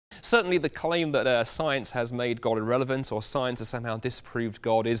Certainly the claim that science has made God irrelevant or science has somehow disproved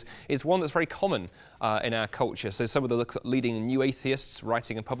God is one that's very common in our culture. So some of the leading new atheists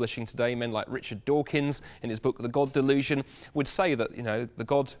writing and publishing today, men like Richard Dawkins in his book The God Delusion, would say that, the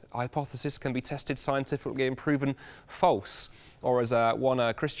God hypothesis can be tested scientifically and proven false. Or as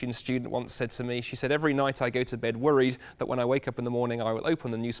one Christian student once said to me, she said, "Every night I go to bed worried that when I wake up in the morning I will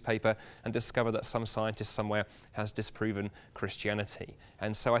open the newspaper and discover that some scientist somewhere has disproven Christianity."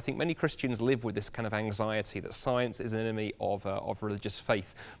 And so I think many Christians live with this kind of anxiety that science is an enemy of religious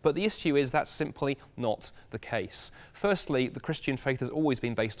faith. But the issue is that's simply not the case. Firstly, the Christian faith has always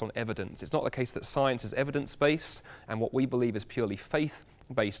been based on evidence. It's not the case that science is evidence-based and what we believe is purely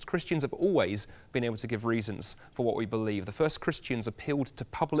faith-based. Christians have always been able to give reasons for what we believe. The first Christians appealed to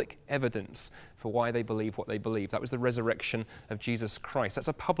public evidence for why they believe what they believe. That was the resurrection of Jesus Christ. That's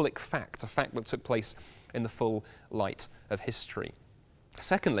a public fact, a fact that took place in the full light of history.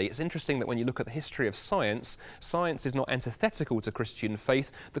 Secondly, it's interesting that when you look at the history of science, science is not antithetical to Christian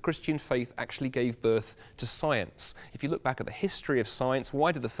faith. The Christian faith actually gave birth to science. If you look back at the history of science,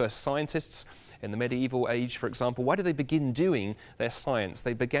 why did the first scientists in the medieval age, for example, why did they begin doing their science?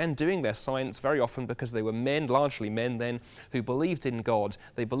 They began doing their science very often because they were men, largely men then, who believed in God.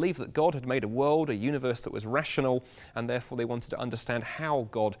 They believed that God had made a world, a universe that was rational, and therefore they wanted to understand how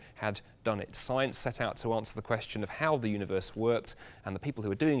God had done it. Science set out to answer the question of how the universe worked, and the people who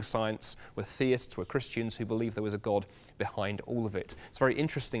were doing science were theists, were Christians who believed there was a God behind all of it. It's very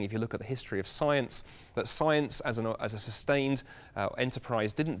interesting if you look at the history of science, that science as a sustained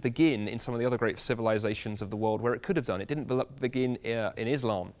enterprise didn't begin in some of the other great civilizations of the world where it could have done. It didn't begin in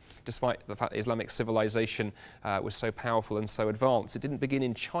Islam, despite the fact that Islamic civilization was so powerful and so advanced. It didn't begin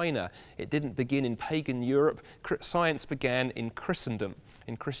in China. It didn't begin in pagan Europe. Science began in Christendom,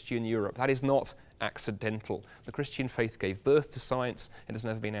 in Christian Europe. That is not accidental. The Christian faith gave birth to science. It has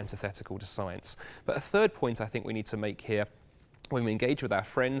never been antithetical to science. But a third point I think we need to make here when we engage with our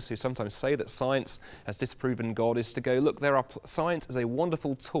friends who sometimes say that science has disproven God is to go, look, science is a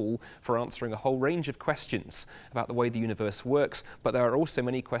wonderful tool for answering a whole range of questions about the way the universe works, but there are also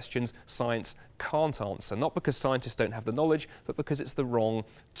many questions science can't answer, not because scientists don't have the knowledge, but because it's the wrong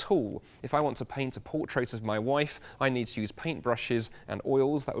tool. If I want to paint a portrait of my wife, I need to use paintbrushes and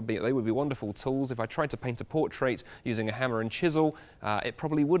oils. They would be wonderful tools. If I tried to paint a portrait using a hammer and chisel, it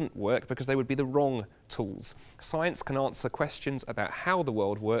probably wouldn't work because they would be the wrong tools. Science can answer questions about how the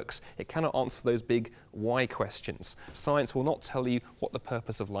world works. It cannot answer those big why questions. Science will not tell you what the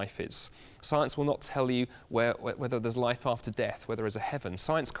purpose of life is. Science will not tell you whether there's life after death, whether there is a heaven.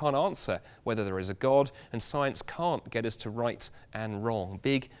 Science can't answer whether there is a God, and science can't get us to right and wrong,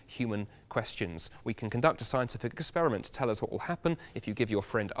 big human questions. We can conduct a scientific experiment to tell us what will happen if you give your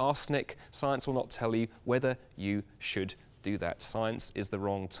friend arsenic. Science will not tell you whether you should do that. Science is the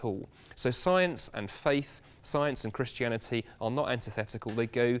wrong tool. So science and faith, science and Christianity are not antithetical. They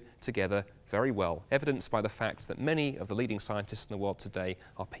go together very well, evidenced by the fact that many of the leading scientists in the world today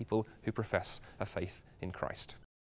are people who profess a faith in Christ.